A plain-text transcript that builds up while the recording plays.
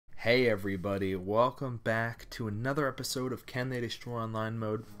Hey everybody, welcome back to another episode of Can They Destroy Online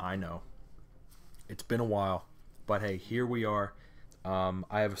Mode. I know, it's been a while, but hey, here we are. I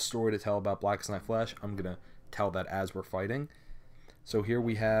have a story to tell about Blackest Night Flash. I'm going to tell that as we're fighting. So here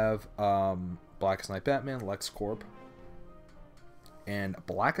we have Blackest Night Batman, LexCorp, and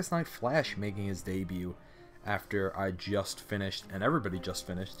Blackest Night Flash making his debut after I just finished, and everybody just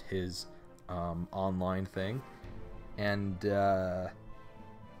finished, his online thing. And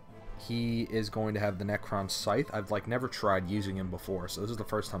he is going to have the Necron Scythe. I've never tried using him before, so this is the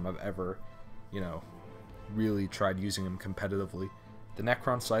first time I've ever, really tried using him competitively. The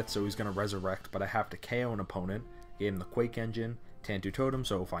Necron Scythe, so he's going to resurrect, but I have to KO an opponent. Gave him the Quake Engine, Tantu Totem,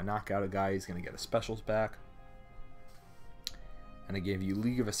 so if I knock out a guy, he's going to get his specials back. And I gave you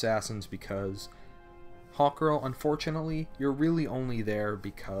League of Assassins because Hawkgirl, unfortunately, you're really only there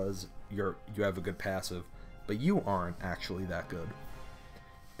because you have a good passive, but you aren't actually that good.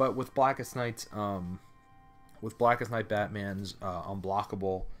 But with Blackest Night Batman's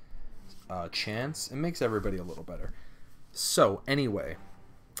unblockable chance, it makes everybody a little better. So anyway,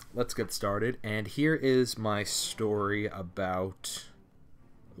 let's get started. And here is my story about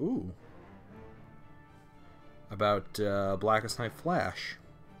Blackest Night Flash.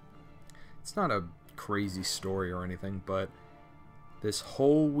 It's not a crazy story or anything, but this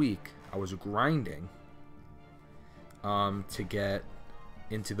whole week I was grinding to get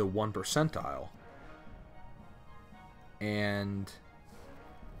into the 1 percentile, and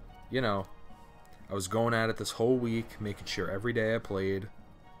I was going at it this whole week, making sure every day I played,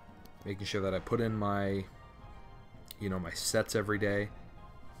 making sure that I put in my my sets every day.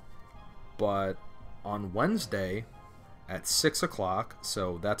 But on Wednesday at 6 o'clock,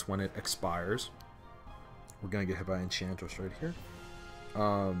 so that's when it expires, we're gonna get hit by Enchantress right here.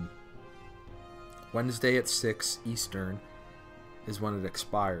 Wednesday at 6 Eastern is when it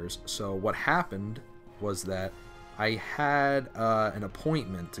expires. So what happened was that I had an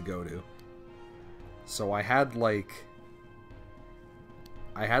appointment to go to. So I had like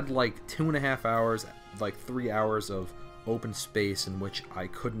 2.5 hours, 3 hours of open space in which I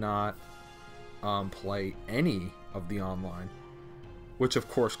could not play any of the online, which of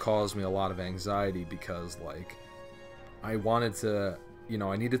course caused me a lot of anxiety because I wanted to,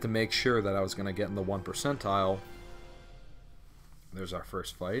 I needed to make sure that I was going to get in the 1 percentile. There's our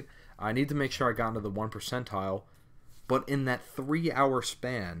first fight. I need to make sure I got into the 1 percentile, but in that 3-hour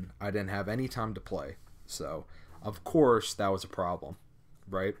span, I didn't have any time to play. So, of course, that was a problem,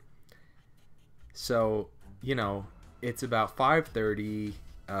 right? So, it's about 5:30,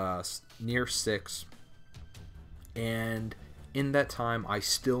 near 6, and in that time, I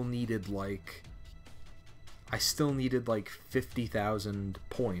still needed 50,000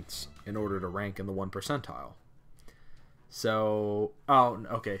 points in order to rank in the 1 percentile. So,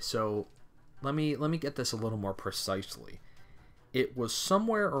 okay, so let me get this a little more precisely. It was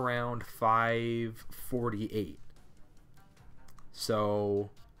somewhere around 548. So,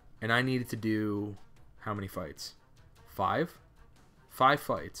 and I needed to do how many fights? 5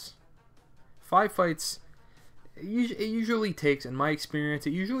 fights. 5 fights. It usually takes, in my experience,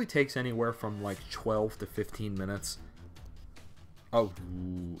 it usually takes anywhere from 12 to 15 minutes. Oh,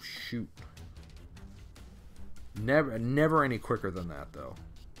 shoot. Never any quicker than that, though.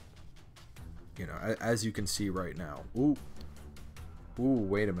 As you can see right now. Ooh,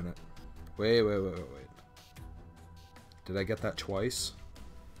 wait a minute. Wait. Did I get that twice?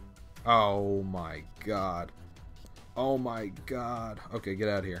 Oh my god. Oh my god. Okay, get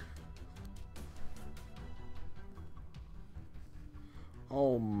out of here.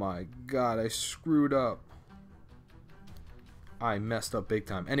 Oh my god, I screwed up. I messed up big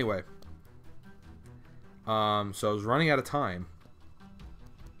time. Anyway. So I was running out of time,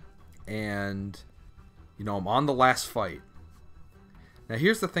 and I'm on the last fight. Now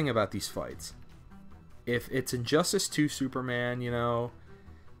here's the thing about these fights: if it's Injustice 2 Superman,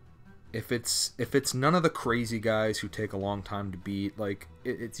 if it's none of the crazy guys who take a long time to beat,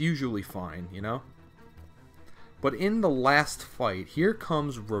 it's usually fine, But in the last fight, here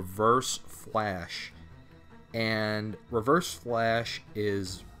comes Reverse Flash, and Reverse Flash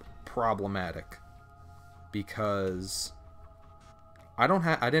is problematic. Because I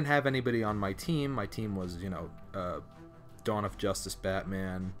didn't have anybody on my team. My team was, Dawn of Justice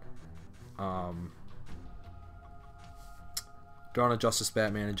Batman, Dawn of Justice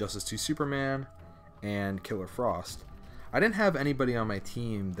Batman, Injustice 2 Superman, and Killer Frost. I didn't have anybody on my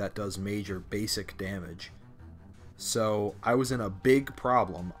team that does major basic damage. So I was in a big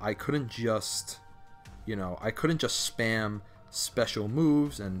problem. I couldn't just, spam special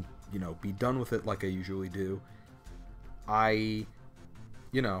moves and be done with it like I usually do. I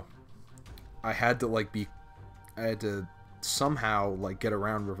you know, I had to like I had to somehow like get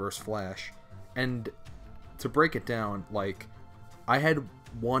around Reverse Flash. And to break it down, like, I had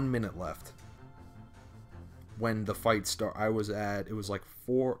 1 minute left when the fight started. I was at, it was like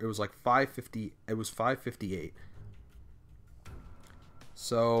 5:50, it was 5:58.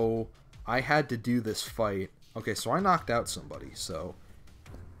 So I had to do this fight. Okay, so I knocked out somebody, so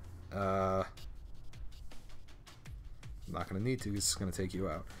I'm not gonna need to, it's gonna take you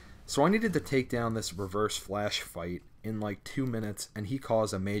out. So I needed to take down this Reverse Flash fight in like 2 minutes, and he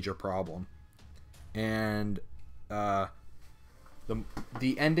caused a major problem. And the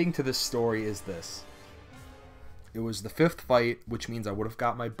ending to this story is this. It was the 5th fight, which means I would have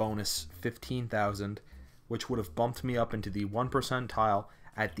got my bonus 15,000, which would have bumped me up into the 1 percentile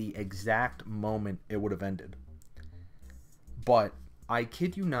at the exact moment it would have ended. But I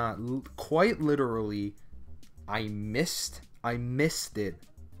kid you not, quite literally, I missed it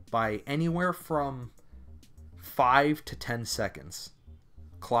by anywhere from 5 to 10 seconds.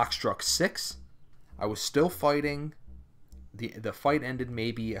 Clock struck 6. I was still fighting. The fight ended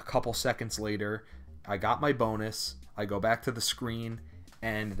maybe a couple seconds later. I got my bonus. I go back to the screen,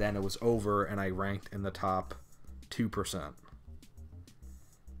 and then it was over, and I ranked in the top 2%.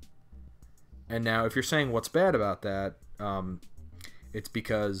 And now, if you're saying what's bad about that, it's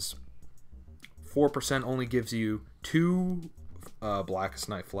because 4% only gives you 2 Blackest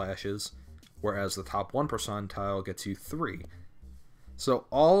Night Flashes, whereas the top 1 percentile gets you 3. So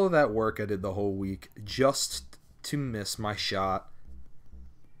all of that work I did the whole week just to miss my shot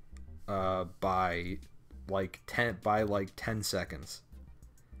by like 10 seconds.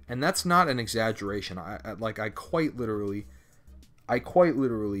 And that's not an exaggeration. I quite literally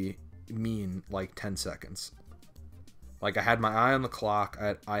mean like 10 seconds. Like, I had my eye on the clock.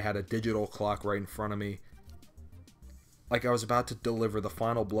 I had a digital clock right in front of me. Like, I was about to deliver the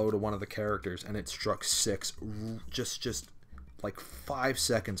final blow to one of the characters, and it struck 6 just like 5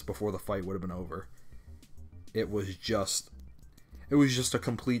 seconds before the fight would have been over. It was just a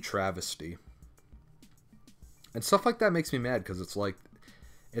complete travesty. And stuff like that makes me mad, because it's like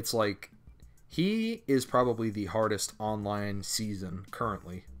he is probably the hardest online season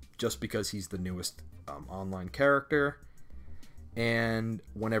currently, just because he's the newest online character. And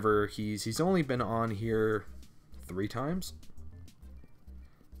whenever he's only been on here 3 times.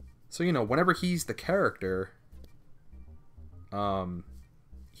 So, you know, whenever he's the character,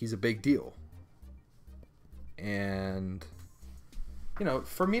 he's a big deal. And, you know,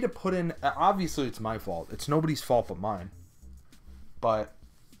 for me to put in, obviously it's my fault. It's nobody's fault but mine. But,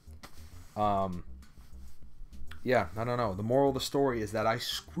 yeah, I don't know. The moral of the story is that I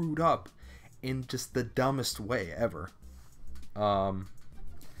screwed up in just the dumbest way ever. I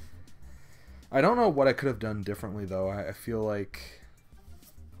don't know what I could have done differently, though. I feel like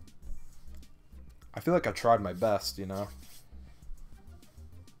I tried my best, you know.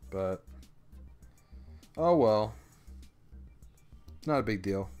 But oh well. Not a big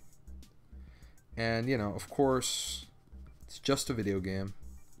deal. And, you know, of course, it's just a video game.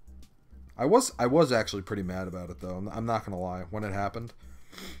 I was actually pretty mad about it, though. I'm not gonna lie, when it happened.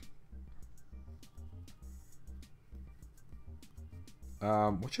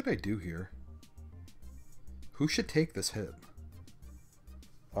 What should I do here? Who should take this hit?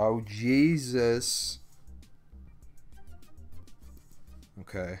 Oh, Jesus.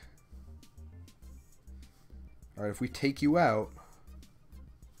 Okay. Alright, if we take you out,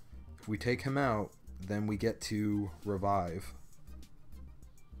 if we take him out, then we get to revive.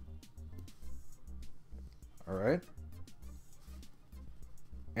 Alright.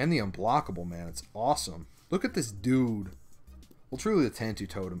 And the unblockable, man. It's awesome. Look at this dude. Well, truly the Tantu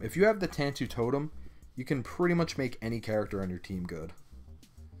Totem. If you have the Tantu Totem, you can pretty much make any character on your team good.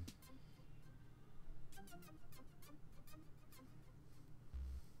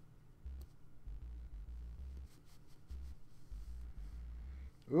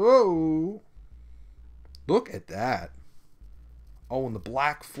 Whoa! Look at that. Oh, and the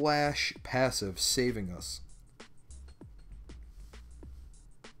Black Flash passive saving us.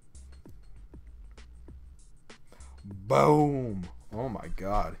 Boom! Oh my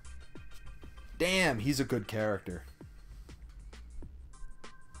god. Damn, he's a good character.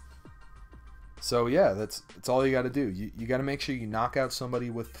 So yeah, that's all you got to do. You got to make sure you knock out somebody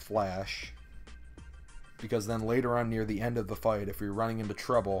with Flash, because then later on near the end of the fight, if you're running into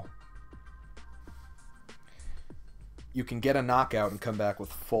trouble, you can get a knockout and come back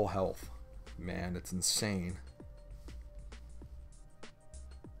with full health. Man, it's insane.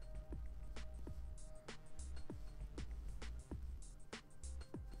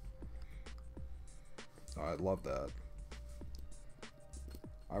 Oh, I love that.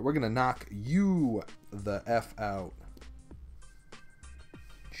 Alright, we're gonna knock you the F out.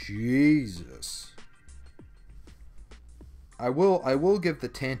 Jesus. I will give the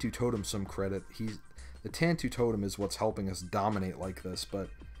Tantu Totem some credit. The Tantu Totem is what's helping us dominate like this, but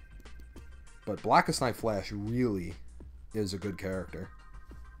Blackest Night Flash really is a good character.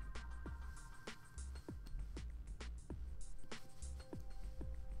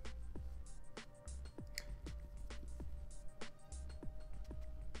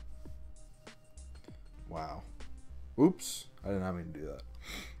 Wow. Oops. I did not mean to do that.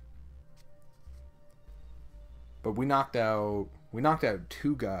 But we knocked out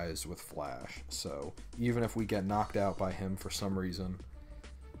 2 guys with Flash. So even if we get knocked out by him for some reason,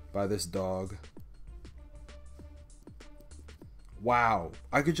 by this dog. Wow.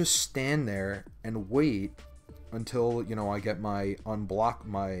 I could just stand there and wait until, you know, I get my unblock,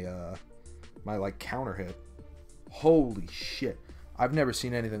 my like counter hit. Holy shit. I've never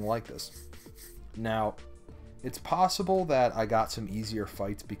seen anything like this. Now, it's possible that I got some easier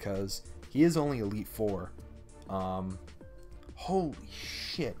fights because he is only Elite 4. Holy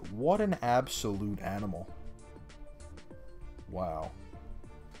shit, what an absolute animal. Wow.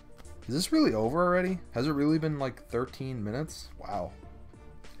 Is this really over already? Has it really been like 13 minutes? Wow.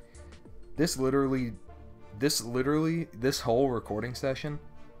 This whole recording session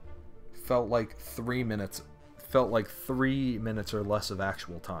felt like 3 minutes. Felt like 3 minutes or less of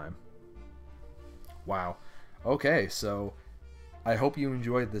actual time. Wow. Okay, so I hope you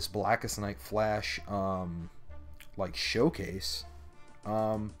enjoyed this Blackest Night Flash like showcase.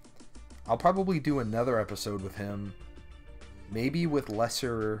 I'll probably do another episode with him, maybe with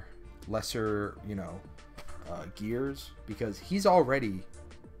lesser you know, gears, because he's already,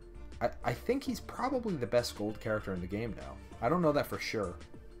 I think he's probably the best gold character in the game now. I don't know that for sure,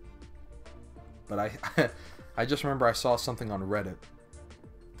 but I just remember I saw something on Reddit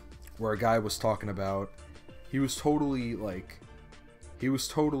where a guy was talking about, he was totally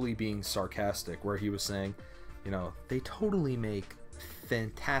being sarcastic, where he was saying, you know, they totally make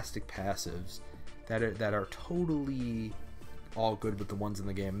fantastic passives that are totally all good with the ones in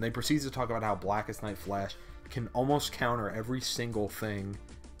the game. And they proceed to talk about how Blackest Night Flash can almost counter every single thing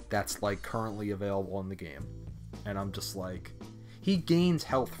that's like currently available in the game. And I'm just like, he gains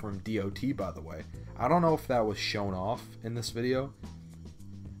health from DOT, by the way. I don't know if that was shown off in this video,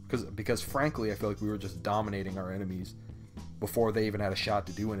 because frankly I feel like we were just dominating our enemies before they even had a shot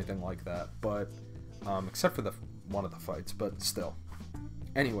to do anything like that. But except for one of the fights, but still.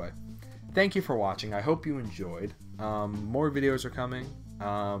 Anyway, thank you for watching. I hope you enjoyed. More videos are coming.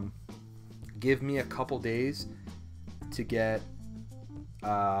 Give me a couple days to get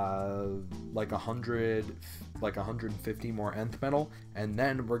like 150 more nth metal, and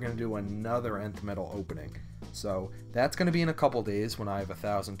then we're gonna do another nth metal opening. So that's gonna be in a couple days when I have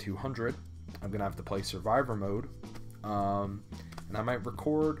 1,200. I'm gonna have to play survivor mode, and I might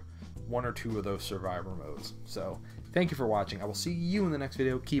record 1 or 2 of those survivor modes. So thank you for watching. I will see you in the next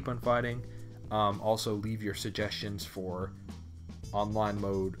video. Keep on fighting. Also leave your suggestions for online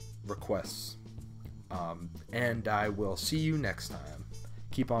mode requests, and I will see you next time.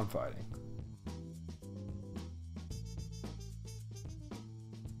 Keep on fighting.